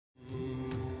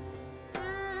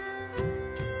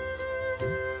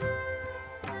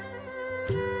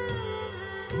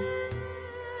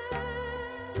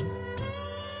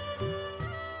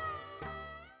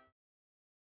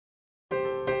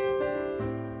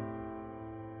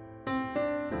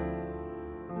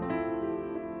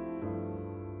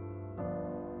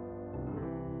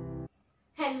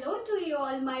you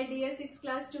all, my dear 6th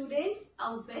class students.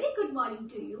 A very good morning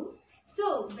to you.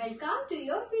 So, welcome to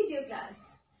your video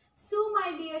class. So,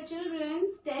 my dear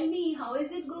children, tell me, how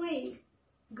is it going?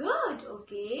 Good,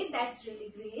 okay, that's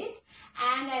really great.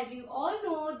 And as you all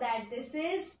know that this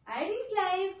is iRead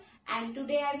Live and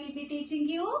today I will be teaching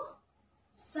you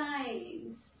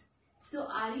science. So,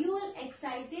 are you all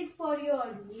excited for your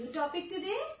new topic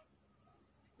today?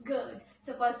 Good.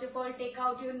 So first of all, take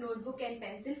out your notebook and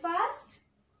pencil fast.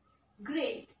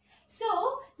 Great. So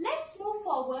let's move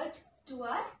forward to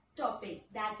our topic.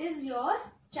 That is your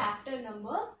chapter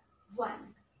number 1.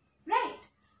 Right.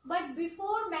 But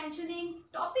before mentioning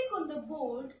topic on the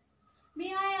board,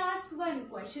 may I ask one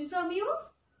question from you?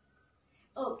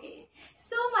 Okay.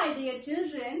 So my dear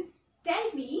children,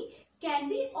 tell me, can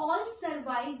we all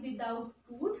survive without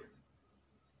food?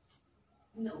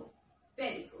 No.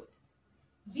 Very good.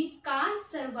 We can't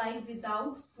survive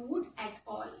without food at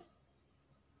all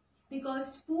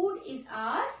because food is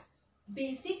our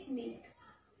basic need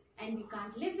and we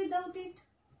can't live without it,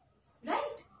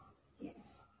 right?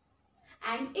 Yes.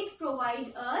 And it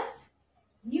provides us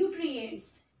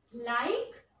nutrients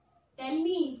like, tell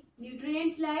me,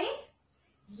 nutrients like,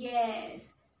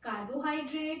 yes,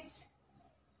 carbohydrates,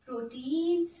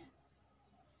 proteins,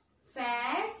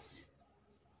 fats,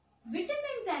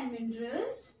 vitamins and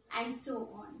minerals, and so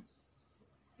on.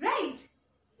 Right?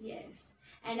 Yes.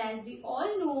 And as we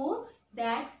all know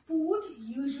that food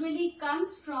usually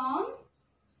comes from,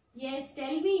 yes,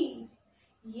 tell me.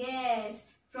 Yes,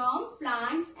 from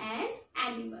plants and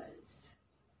animals.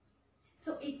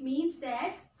 So it means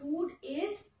that food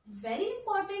is very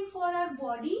important for our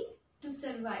body to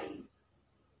survive.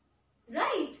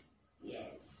 Right?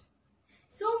 Yes.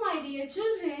 So my dear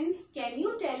children, can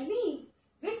you tell me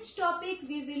which topic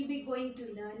we will be going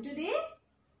to learn today?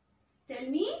 Tell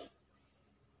me.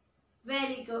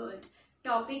 Very good.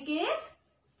 Topic is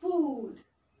food.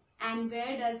 And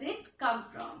where does it come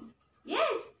from?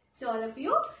 Yes. So all of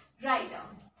you write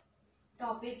down.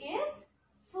 Topic is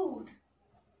food.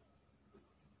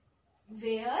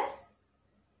 Where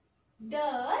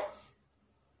does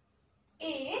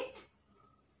it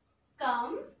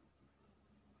come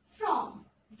from?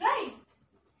 Right.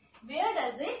 Where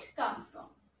does it come from?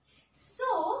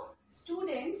 So,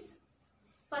 students,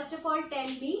 first of all tell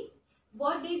me,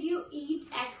 what did you eat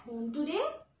at home today?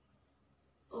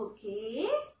 Okay,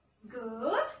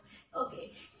 good.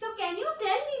 Okay, so can you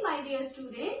tell me, my dear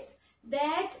students,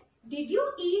 that did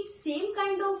you eat same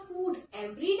kind of food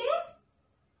every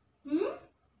day?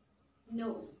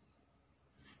 No.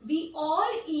 We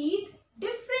all eat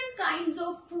different kinds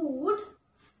of food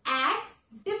at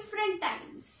different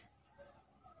times.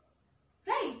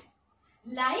 Right?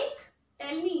 Like,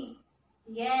 tell me,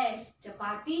 yes,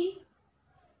 chapati,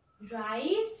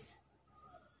 rice,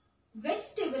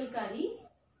 vegetable curry,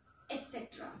 etc.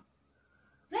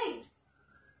 Right?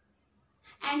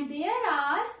 And there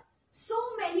are so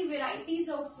many varieties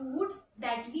of food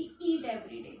that we eat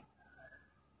every day.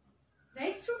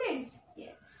 Right, students?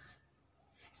 Yes.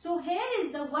 So here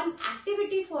is the one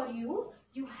activity for you.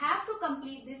 You have to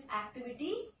complete this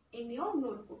activity in your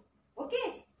notebook.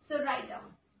 Okay? So write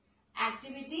down.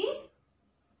 Activity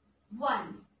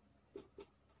 1.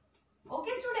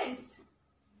 Okay, students?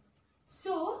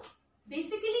 So,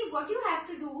 basically what you have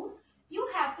to do, you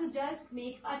have to just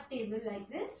make a table like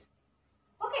this.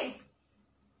 Okay?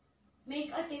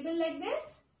 Make a table like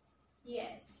this.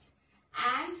 Yes.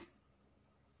 And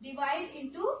divide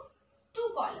into 2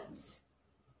 columns.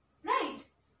 Right?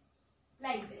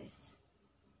 Like this.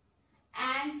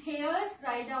 And here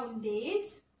write down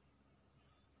days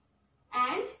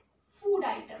and food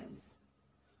items.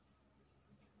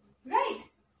 Right?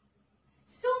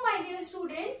 So my dear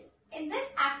students, in this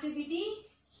activity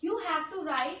you have to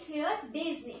write here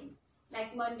day's name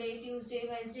like Monday, Tuesday,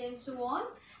 Wednesday and so on,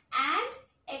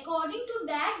 and according to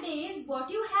that days what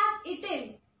you have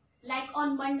eaten, like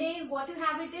on Monday what you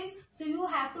have eaten, so you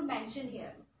have to mention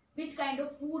here which kind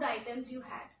of food items you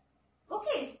had.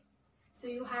 Okay? So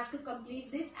you have to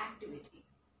complete this activity.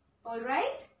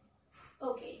 Alright?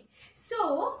 Okay.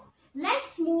 So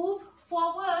let's move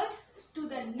forward to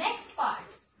the next part.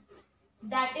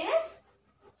 That is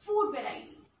food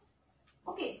variety.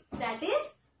 Okay, that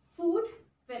is food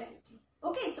variety.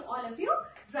 Okay, so all of you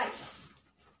write down.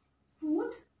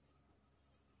 Food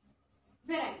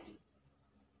variety.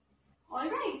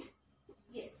 Alright?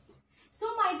 Yes. So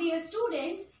my dear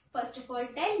students, first of all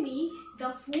tell me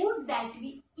the food that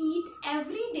we eat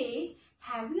every day.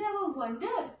 Have you ever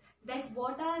wondered that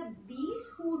what are these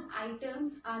food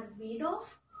items are made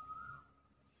of?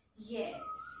 Yes.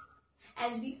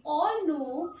 As we all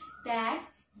know that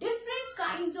different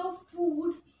kinds of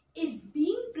food is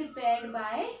being prepared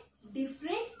by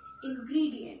different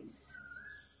ingredients.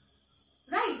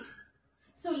 Right?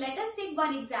 So let us take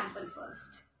one example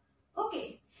first.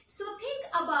 Okay. So think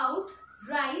about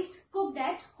rice cooked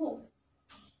at home.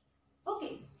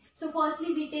 Okay. So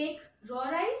firstly we take raw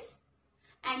rice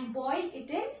and boil it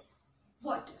in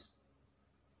water.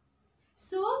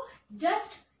 So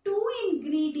just two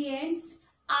ingredients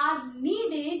are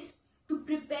needed to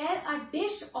prepare a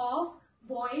dish of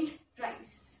boiled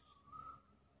rice.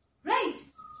 Right?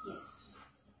 Yes.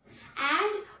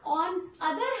 And on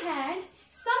other hand,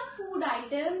 some food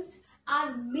items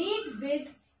are made with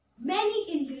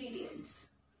many ingredients.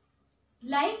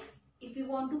 Like if you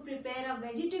want to prepare a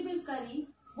vegetable curry,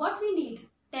 what we need?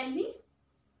 Tell me.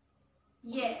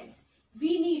 Yes,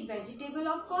 we need vegetable,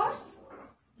 of course.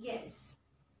 Yes.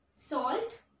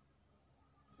 Salt,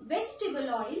 vegetable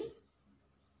oil,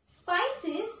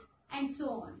 spices and so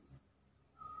on.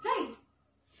 Right?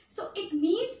 So it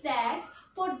means that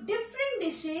for different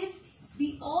dishes,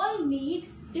 we all need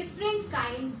different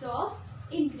kinds of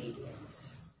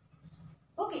ingredients.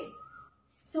 Okay.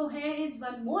 So here is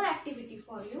one more activity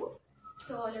for you.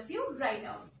 So all of you write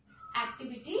down.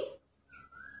 Activity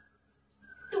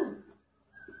 2.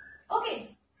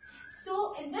 Okay.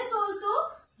 So in this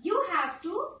also you have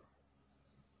to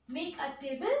make a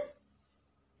table.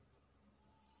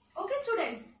 Okay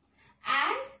students.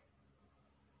 And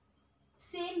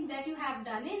same that you have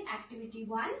done in activity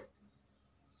 1.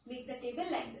 Make the table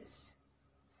like this.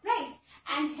 Right.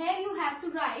 And here you have to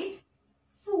write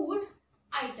food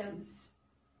items.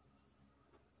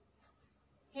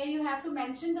 Here you have to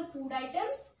mention the food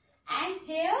items and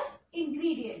here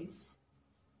ingredients.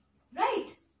 Right.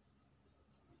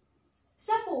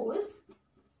 Suppose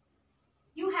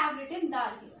you have written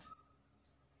dal here.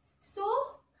 So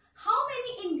how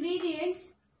many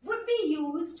ingredients would be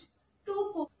used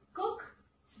to cook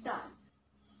dal?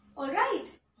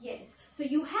 Alright. Yes. So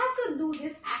you have to do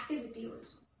this activity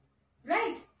also.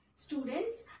 Right.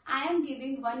 Students, I am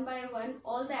giving one by one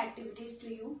all the activities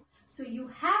to you. So you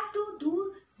have to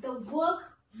do the work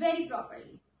very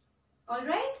properly.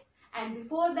 Alright? And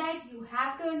before that, you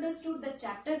have to understood the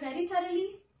chapter very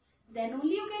thoroughly. Then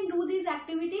only you can do these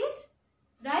activities.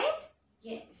 Right?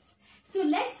 Yes. So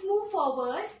let's move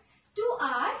forward to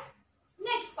our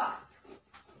next part.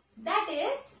 That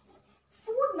is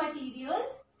food material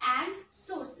and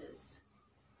sources.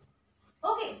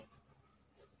 Okay.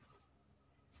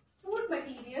 Food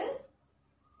material.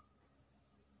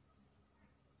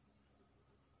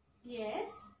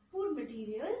 Yes, food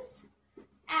materials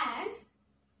and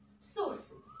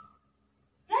sources.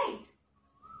 Right?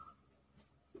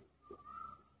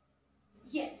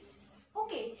 Yes.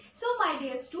 Okay. So my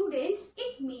dear students,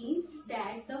 it means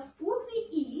that the food we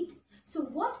eat, so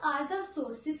what are the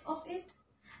sources of it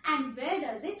and where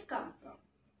does it come from?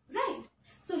 Right?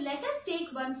 So let us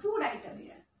take one food item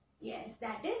here. Yes,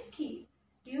 that is kheer.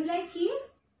 Do you like kheer?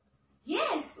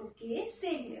 Yes. Okay,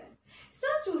 same here. So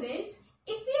students,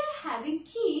 if we are having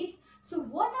kheer, so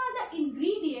what are the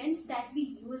ingredients that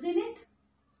we use in it?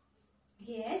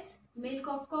 Yes, milk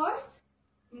of course.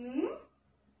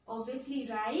 Obviously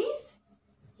rice.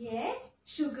 Yes,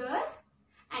 sugar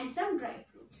and some dry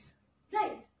fruits.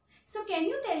 Right. So can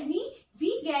you tell me,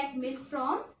 we get milk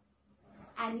from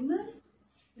animal,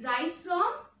 rice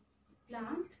from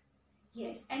plant?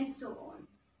 Yes, and so on.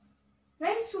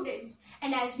 Right students?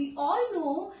 And as we all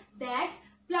know that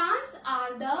plants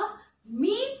are the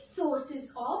main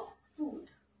sources of food.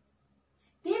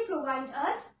 They provide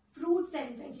us fruits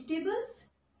and vegetables.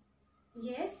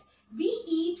 Yes, we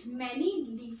eat many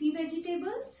leafy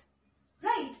vegetables.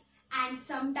 Right? And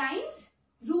sometimes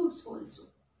roots also.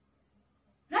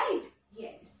 Right?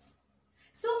 Yes.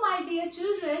 So my dear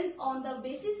children, on the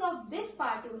basis of this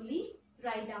part only,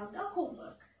 write down the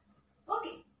homework.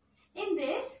 Okay. In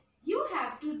this, you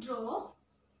have to draw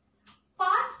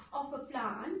parts of a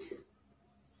plant.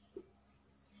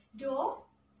 Draw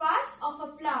parts of a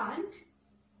plant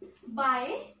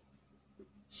by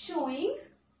showing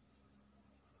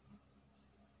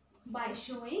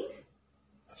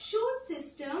shoot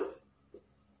system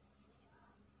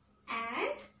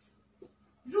and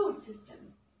root system.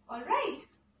 Alright?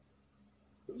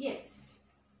 Yes.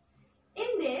 In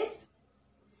this,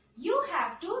 you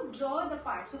have to draw the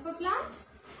parts of a plant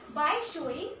by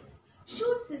showing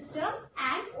shoot system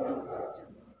and root system.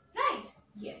 Right?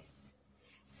 Yes.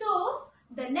 So,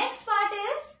 the next part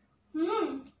is,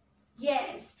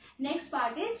 yes, next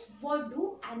part is what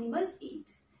do animals eat?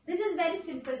 This is very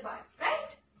simple part,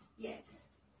 right? Yes.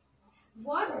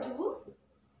 What do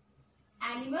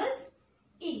animals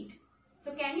eat?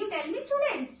 So, can you tell me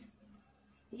students?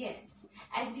 Yes,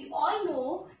 as we all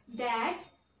know that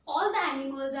all the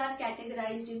animals are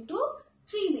categorized into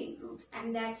three main groups,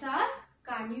 and that's our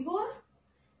carnivore,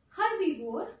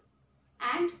 herbivore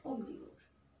and omnivore,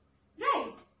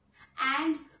 right?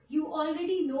 And you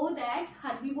already know that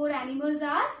herbivore animals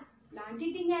are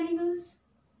plant-eating animals,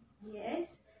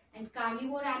 yes, and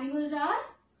carnivore animals are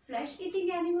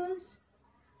flesh-eating animals,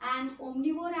 and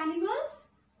omnivore animals,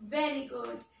 very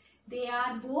good, they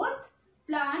are both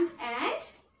plant and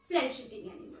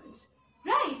flesh-eating animals,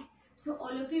 right? So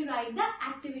all of you write the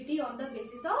activity on the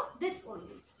basis of this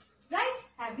only, right?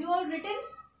 Have you all written?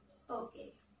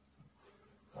 Okay.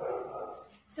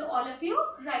 So all of you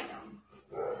write down.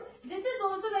 This is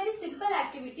also very simple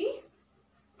activity,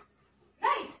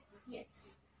 right?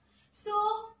 Yes. So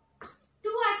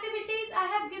two activities I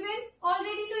have given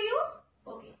already to you.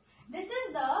 Okay. This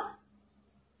is the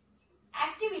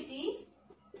activity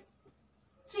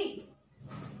 3.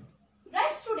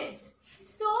 Right, students?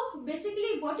 So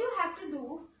basically what you have to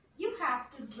do, you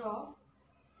have to draw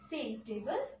same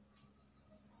table.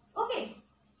 Okay.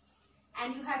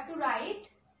 And you have to write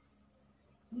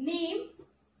name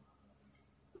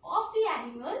of the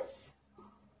animals.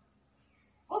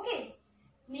 Okay.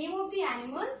 Name of the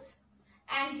animals,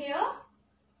 and here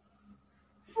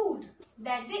food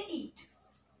that they eat.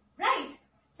 Right?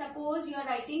 Suppose you are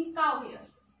writing cow here.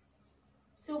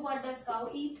 So what does cow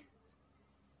eat?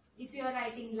 If you are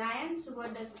writing lion, so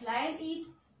what does lion eat?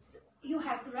 So you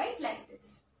have to write like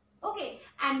this. Okay.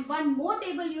 And one more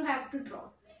table you have to draw.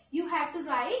 You have to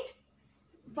write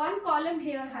one column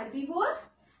here herbivore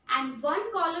and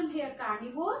one column here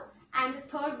carnivore, and the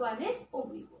third one is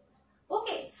omnivore.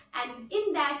 Okay. And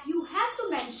in that you have to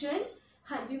mention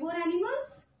herbivore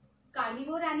animals,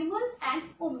 carnivore animals and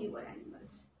omnivore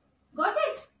animals. Got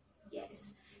it? Yes.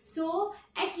 So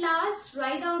at last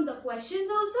write down the questions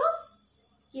also.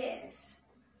 Yes.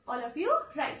 All of you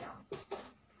write down.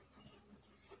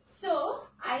 So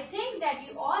I think that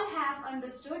you all have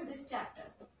understood this chapter.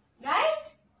 Right?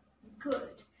 Good.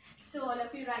 So all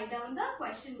of you write down the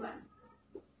question 1.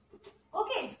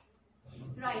 Okay.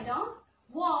 Write down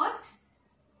what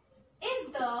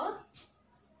is the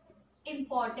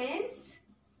importance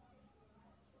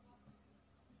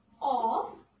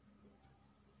of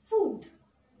food,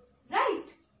 right?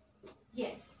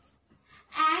 Yes.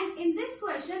 And in this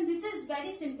question, this is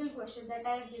very simple question that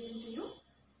I have given to you.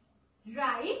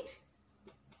 Write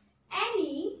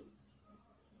any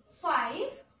 5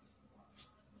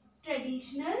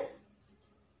 traditional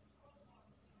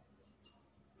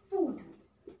food.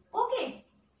 Okay.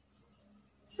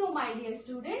 So my dear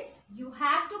students, you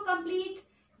have to complete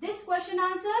this question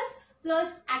answers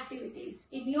plus activities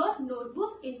in your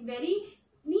notebook in very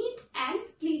neat and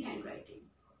clean handwriting.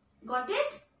 Got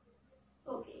it?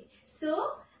 Okay.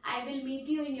 So I will meet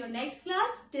you in your next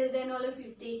class. Till then all of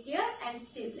you take care and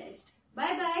stay blessed.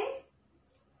 Bye bye.